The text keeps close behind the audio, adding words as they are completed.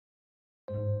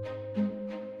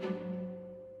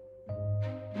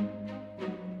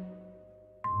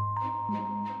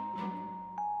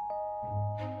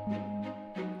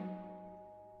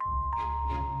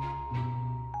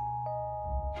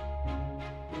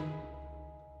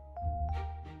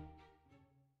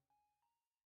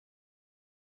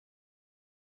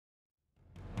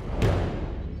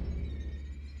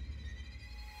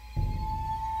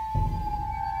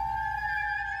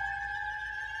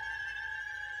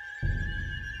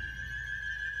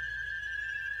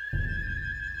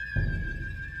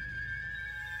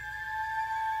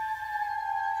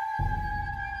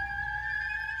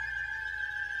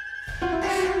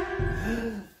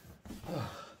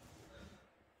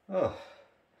Oh,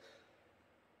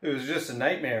 it was just a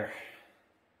nightmare,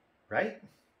 right?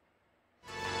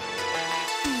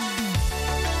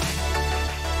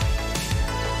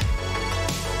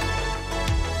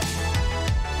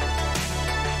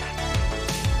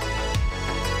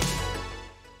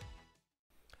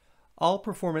 All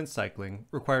performance cycling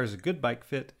requires a good bike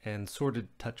fit and sorted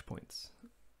touch points.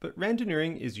 But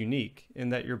randonneuring is unique in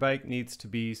that your bike needs to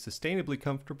be sustainably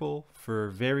comfortable for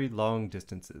very long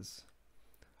distances.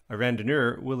 A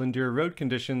randonneur will endure road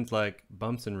conditions like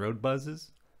bumps and road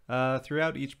buzzes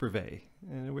throughout each brevet,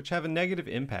 which have a negative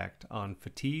impact on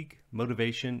fatigue,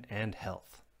 motivation, and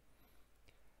health.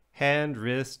 Hand,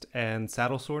 wrist, and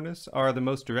saddle soreness are the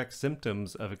most direct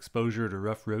symptoms of exposure to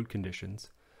rough road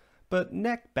conditions, but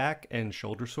neck, back, and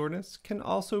shoulder soreness can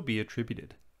also be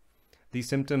attributed. These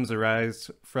symptoms arise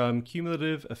from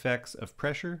cumulative effects of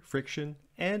pressure, friction,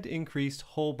 and increased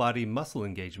whole body muscle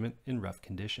engagement in rough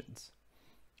conditions.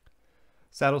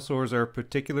 Saddle sores are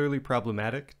particularly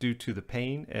problematic due to the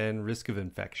pain and risk of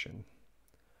infection.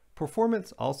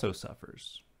 Performance also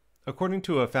suffers. According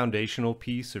to a foundational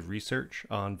piece of research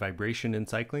on vibration in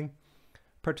cycling,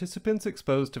 participants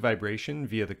exposed to vibration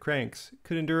via the cranks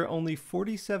could endure only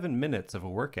 47 minutes of a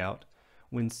workout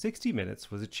when 60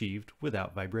 minutes was achieved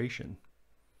without vibration.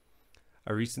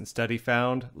 A recent study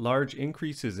found large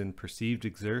increases in perceived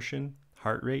exertion,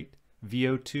 heart rate,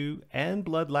 VO2, and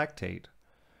blood lactate,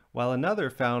 while another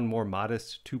found more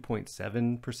modest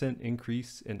 2.7%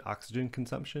 increase in oxygen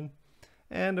consumption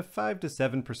and a 5 to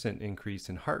 7% increase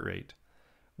in heart rate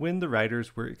when the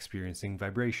riders were experiencing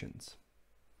vibrations.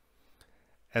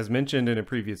 As mentioned in a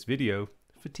previous video,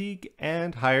 fatigue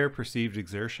and higher perceived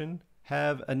exertion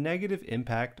have a negative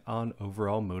impact on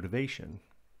overall motivation.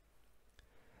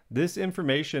 This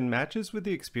information matches with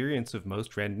the experience of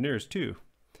most randonneurs too.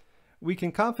 We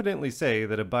can confidently say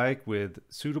that a bike with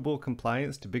suitable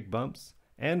compliance to big bumps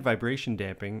and vibration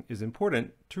damping is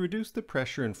important to reduce the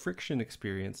pressure and friction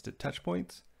experienced at touch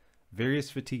points,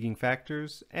 various fatiguing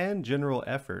factors, and general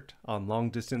effort on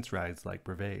long-distance rides like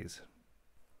brevets.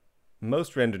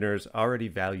 Most randonneurs already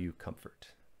value comfort,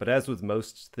 but as with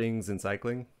most things in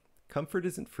cycling, comfort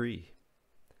isn't free.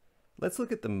 Let's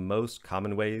look at the most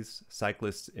common ways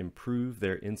cyclists improve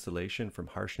their insulation from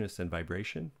harshness and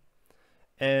vibration,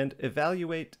 and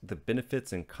evaluate the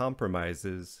benefits and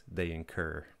compromises they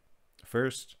incur.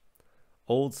 First,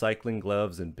 old cycling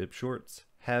gloves and bib shorts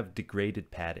have degraded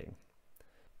padding.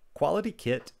 Quality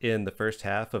kit in the first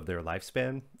half of their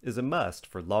lifespan is a must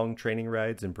for long training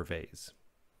rides and brevets.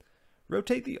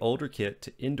 Rotate the older kit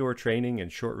to indoor training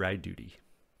and short ride duty.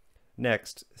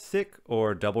 Next, thick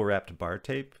or double-wrapped bar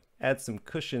tape adds some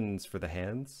cushions for the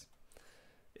hands.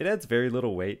 It adds very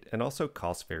little weight and also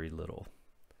costs very little.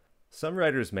 Some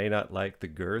riders may not like the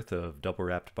girth of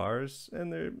double-wrapped bars,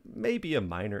 and there may be a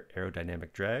minor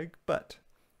aerodynamic drag, but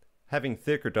having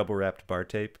thick or double-wrapped bar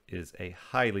tape is a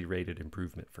highly rated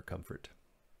improvement for comfort.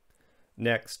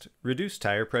 Next, reduced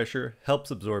tire pressure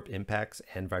helps absorb impacts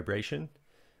and vibration.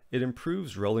 It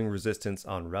improves rolling resistance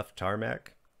on rough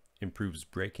tarmac, improves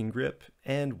braking grip,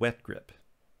 and wet grip.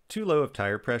 Too low of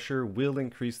tire pressure will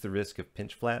increase the risk of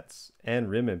pinch flats and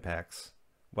rim impacts,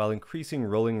 while increasing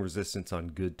rolling resistance on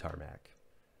good tarmac.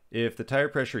 If the tire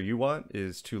pressure you want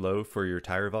is too low for your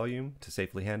tire volume to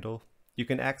safely handle, you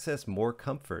can access more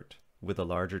comfort with a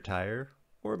larger tire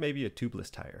or maybe a tubeless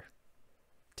tire.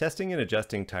 Testing and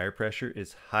adjusting tire pressure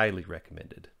is highly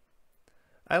recommended.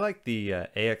 I like the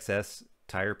AXS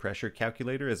tire pressure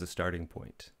calculator as a starting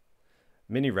point.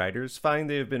 Many riders find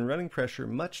they have been running pressure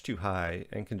much too high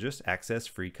and can just access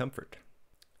free comfort.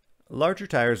 Larger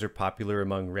tires are popular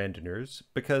among randonneurs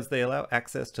because they allow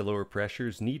access to lower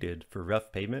pressures needed for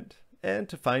rough pavement and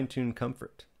to fine-tune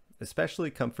comfort,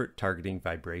 especially comfort targeting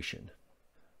vibration.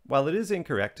 While it is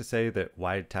incorrect to say that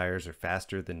wide tires are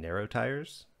faster than narrow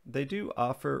tires, they do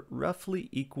offer roughly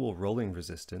equal rolling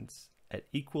resistance at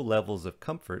equal levels of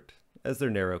comfort as their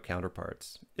narrow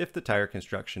counterparts, if the tire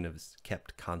construction is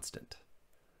kept constant.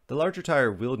 The larger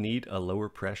tire will need a lower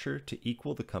pressure to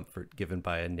equal the comfort given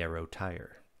by a narrow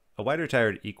tire. A wider tire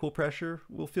at equal pressure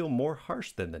will feel more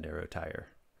harsh than the narrow tire.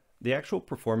 The actual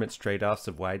performance trade-offs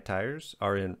of wide tires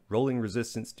are in rolling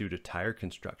resistance due to tire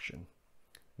construction,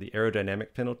 the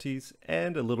aerodynamic penalties,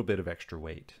 and a little bit of extra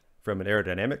weight. From an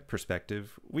aerodynamic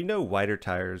perspective, we know wider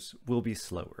tires will be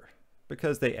slower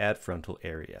because they add frontal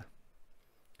area.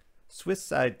 Swiss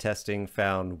side testing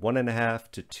found 1.5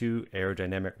 to 2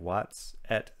 aerodynamic watts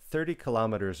at 30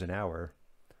 kilometers an hour,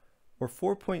 or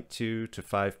 4.2 to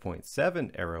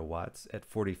 5.7 aero watts at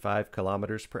 45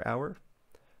 kilometers per hour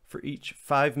for each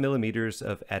 5 millimeters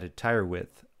of added tire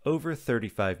width over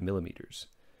 35 millimeters,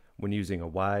 when using a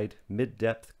wide,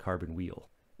 mid-depth carbon wheel.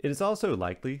 It is also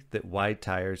likely that wide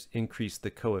tires increase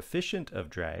the coefficient of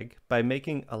drag by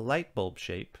making a light bulb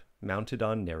shape mounted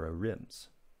on narrow rims.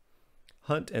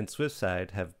 Hunt and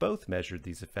Swiftside have both measured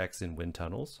these effects in wind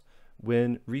tunnels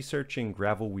when researching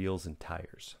gravel wheels and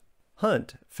tires.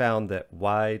 Hunt found that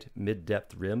wide,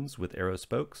 mid-depth rims with Aero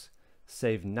spokes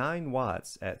save 9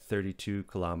 watts at 32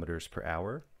 kilometers per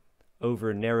hour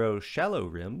over narrow, shallow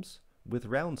rims with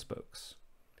round spokes.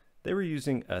 They were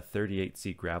using a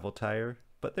 38C gravel tire,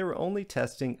 but they were only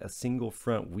testing a single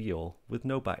front wheel with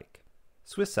no bike.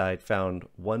 Swiftside found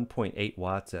 1.8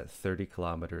 watts at 30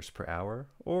 kilometers per hour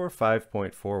or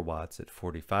 5.4 watts at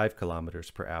 45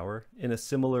 kilometers per hour in a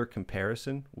similar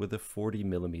comparison with a 40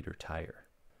 millimeter tire.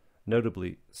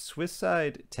 Notably,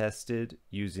 Swiftside tested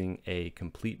using a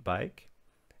complete bike,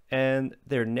 and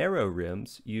their narrow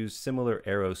rims use similar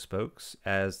Aero spokes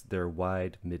as their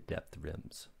wide mid-depth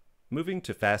rims. Moving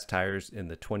to fast tires in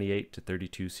the 28 to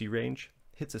 32C range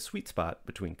hits a sweet spot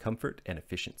between comfort and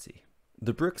efficiency.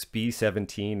 The Brooks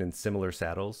B17 and similar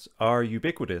saddles are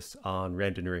ubiquitous on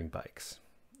randonneuring bikes.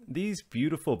 These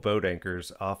beautiful boat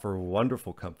anchors offer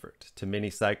wonderful comfort to many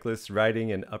cyclists riding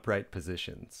in upright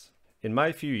positions. In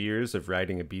my few years of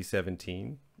riding a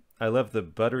B17, I love the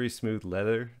buttery smooth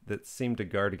leather that seemed to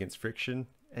guard against friction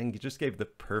and just gave the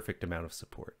perfect amount of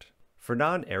support. For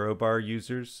non-Aero Bar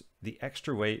users, the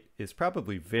extra weight is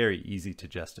probably very easy to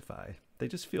justify. They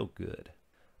just feel good.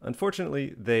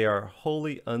 Unfortunately, they are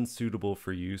wholly unsuitable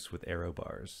for use with Aero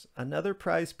Bars, another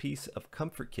prized piece of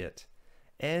comfort kit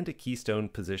and a keystone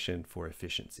position for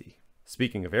efficiency.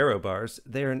 Speaking of Aero Bars,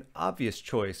 they are an obvious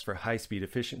choice for high-speed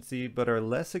efficiency but are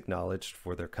less acknowledged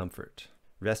for their comfort.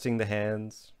 Resting the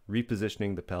hands,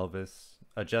 repositioning the pelvis,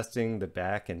 adjusting the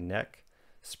back and neck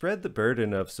spread the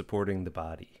burden of supporting the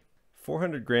body.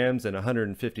 400 grams and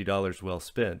 $150 well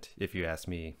spent, if you ask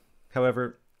me.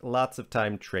 However, lots of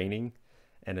time training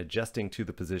and adjusting to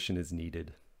the position is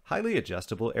needed. Highly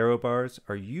adjustable Aero Bars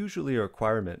are usually a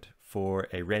requirement for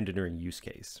a randonneuring use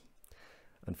case.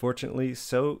 Unfortunately,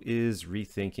 so is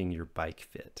rethinking your bike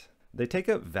fit. They take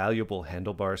up valuable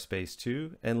handlebar space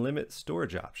too and limit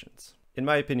storage options. In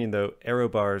my opinion though, Aero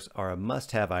Bars are a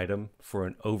must-have item for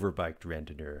an overbiked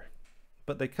randonneur,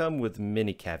 but they come with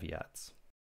many caveats.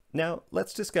 Now,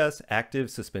 let's discuss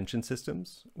active suspension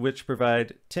systems, which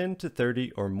provide 10 to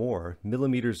 30 or more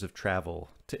millimeters of travel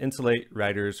to insulate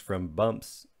riders from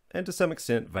bumps and to some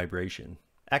extent vibration.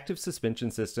 Active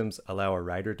suspension systems allow a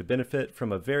rider to benefit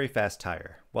from a very fast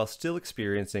tire while still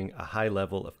experiencing a high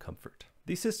level of comfort.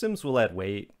 These systems will add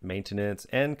weight, maintenance,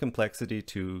 and complexity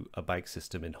to a bike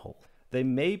system in whole. They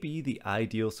may be the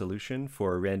ideal solution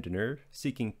for a randonneur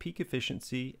seeking peak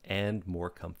efficiency and more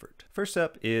comfort. First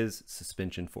up is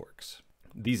suspension forks.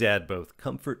 These add both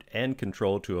comfort and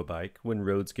control to a bike when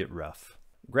roads get rough.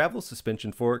 Gravel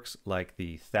suspension forks like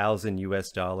the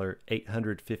 $1,000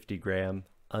 850 gram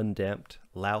undamped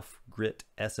Lauf Grit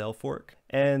SL fork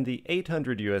and the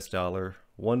 $800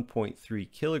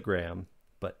 1.3 kilogram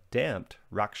but damped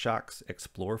RockShox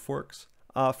Explore forks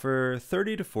offer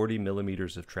 30 to 40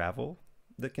 millimeters of travel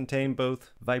that contain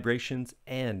both vibrations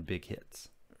and big hits.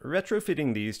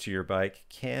 Retrofitting these to your bike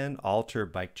can alter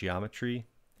bike geometry,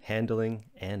 handling,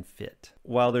 and fit.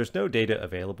 While there's no data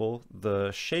available,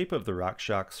 the shape of the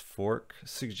RockShox fork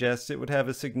suggests it would have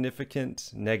a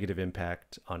significant negative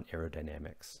impact on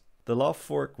aerodynamics. The Lauf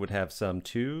fork would have some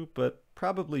too, but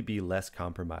probably be less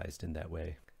compromised in that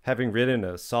way. Having ridden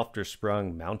a softer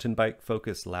sprung mountain bike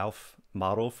focused Lauf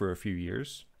model for a few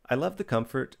years, I loved the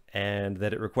comfort and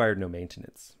that it required no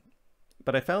maintenance.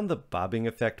 But I found the bobbing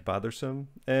effect bothersome,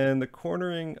 and the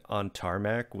cornering on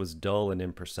tarmac was dull and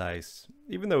imprecise,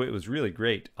 even though it was really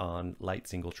great on light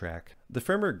single track. The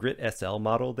firmer Grit SL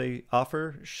model they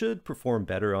offer should perform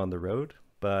better on the road,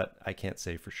 but I can't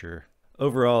say for sure.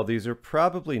 Overall, these are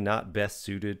probably not best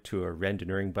suited to a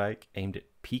randonneuring bike aimed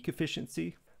at peak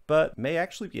efficiency, but may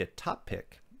actually be a top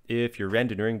pick if your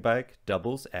randonneuring bike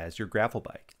doubles as your gravel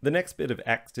bike. The next bit of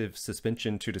active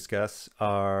suspension to discuss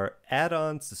are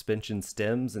add-on suspension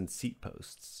stems and seat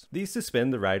posts. These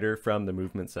suspend the rider from the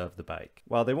movements of the bike.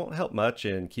 While they won't help much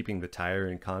in keeping the tire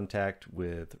in contact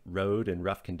with road and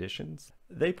rough conditions,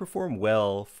 they perform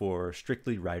well for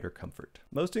strictly rider comfort.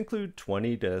 Most include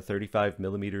 20 to 35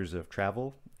 millimeters of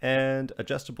travel and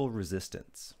adjustable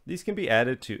resistance. These can be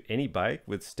added to any bike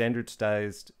with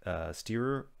standard-sized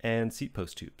steerer and seat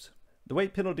post tubes. The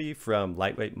weight penalty from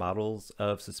lightweight models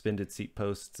of suspended seat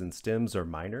posts and stems are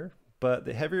minor, but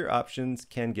the heavier options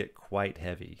can get quite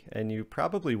heavy, and you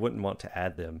probably wouldn't want to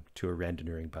add them to a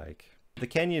randonneuring bike. The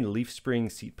Canyon Leaf Spring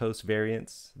seat post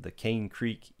variants, the Cane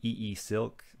Creek EE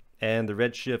Silk, and the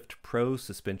Redshift Pro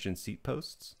suspension seat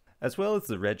posts, as well as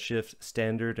the Redshift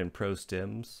Standard and Pro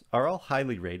stems, are all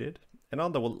highly rated and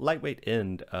on the lightweight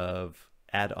end of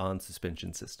add-on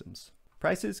suspension systems.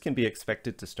 Prices can be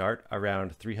expected to start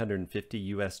around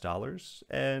 $350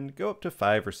 and go up to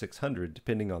 $500 or $600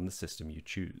 depending on the system you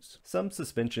choose. Some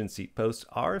suspension seat posts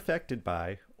are affected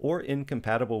by or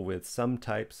incompatible with some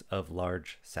types of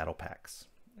large saddle packs,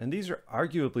 and these are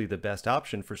arguably the best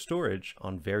option for storage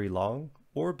on very long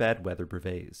or bad weather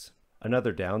brevets.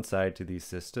 Another downside to these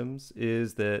systems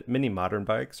is that many modern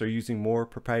bikes are using more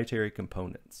proprietary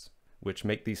components, which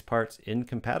make these parts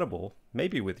incompatible,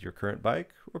 maybe with your current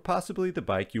bike, or possibly the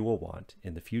bike you will want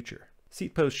in the future.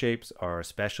 Seat post shapes are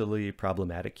especially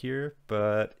problematic here,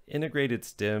 but integrated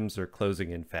stems are closing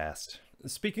in fast.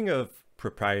 Speaking of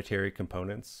proprietary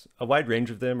components, a wide range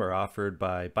of them are offered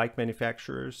by bike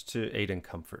manufacturers to aid in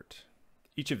comfort.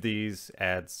 Each of these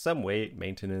adds some weight,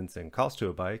 maintenance, and cost to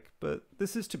a bike, but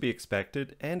this is to be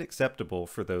expected and acceptable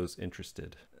for those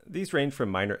interested. These range from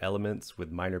minor elements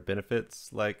with minor benefits,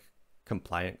 like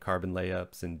compliant carbon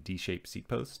layups and D-shaped seat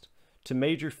post, to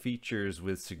major features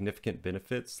with significant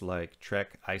benefits like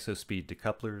Trek ISO-speed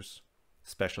decouplers,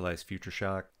 specialized future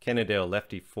shock, Cannondale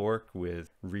lefty fork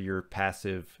with rear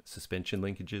passive suspension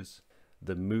linkages,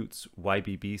 the Moots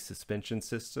YBB suspension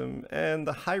system, and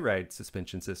the High-Ride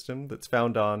suspension system that's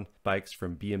found on bikes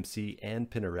from BMC and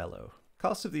Pinarello.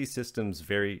 Costs of these systems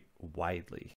vary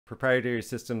widely. Proprietary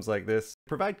systems like this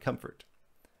provide comfort,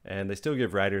 and they still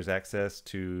give riders access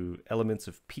to elements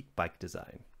of peak bike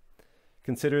design.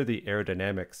 Consider the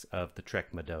aerodynamics of the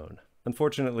Trek Madone.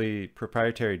 Unfortunately,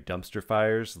 proprietary dumpster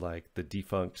fires like the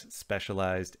defunct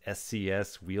specialized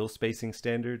SCS wheel spacing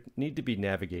standard need to be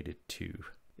navigated too.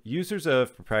 Users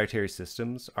of proprietary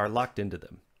systems are locked into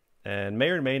them and may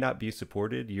or may not be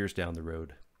supported years down the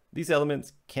road. These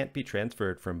elements can't be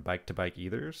transferred from bike to bike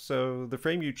either, so the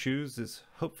frame you choose is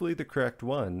hopefully the correct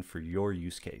one for your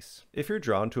use case. If you're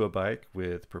drawn to a bike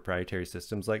with proprietary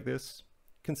systems like this,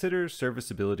 consider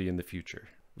serviceability in the future.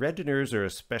 Randonneurs are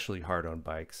especially hard on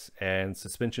bikes, and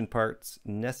suspension parts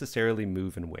necessarily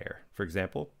move and wear. For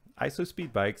example,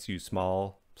 ISO-speed bikes use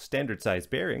small, standard-sized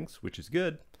bearings, which is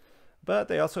good, but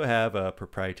they also have a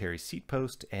proprietary seat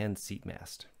post and seat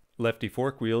mast. Lefty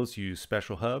fork wheels use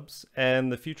special hubs,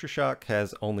 and the Future Shock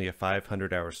has only a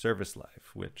 500-hour service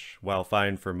life, which, while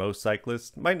fine for most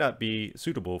cyclists, might not be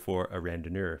suitable for a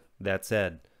randonneur. That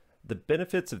said, the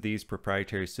benefits of these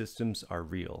proprietary systems are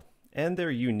real, and they're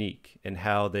unique in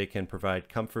how they can provide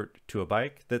comfort to a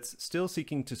bike that's still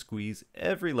seeking to squeeze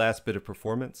every last bit of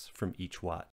performance from each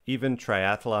watt. Even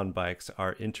triathlon bikes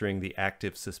are entering the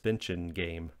active suspension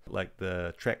game, like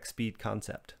the Trek Speed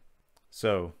concept.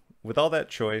 So, with all that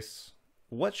choice,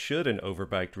 what should an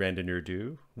overbiked randonneur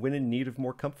do when in need of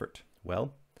more comfort?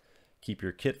 Well, keep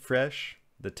your kit fresh,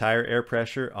 the tire air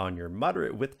pressure on your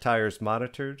moderate width tires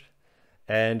monitored,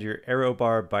 and your Aero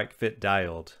Bar bike fit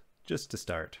dialed, just to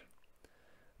start.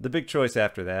 The big choice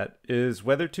after that is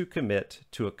whether to commit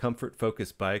to a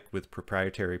comfort-focused bike with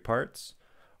proprietary parts,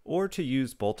 or to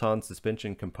use bolt-on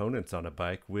suspension components on a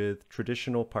bike with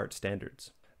traditional part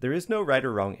standards. There is no right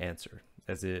or wrong answer,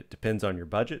 as it depends on your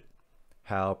budget,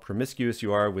 how promiscuous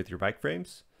you are with your bike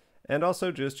frames, and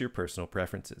also just your personal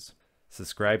preferences.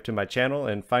 Subscribe to my channel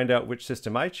and find out which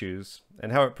system I choose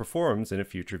and how it performs in a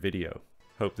future video.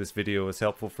 Hope this video was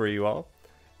helpful for you all.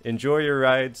 Enjoy your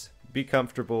rides, be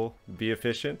comfortable, be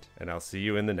efficient, and I'll see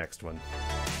you in the next one.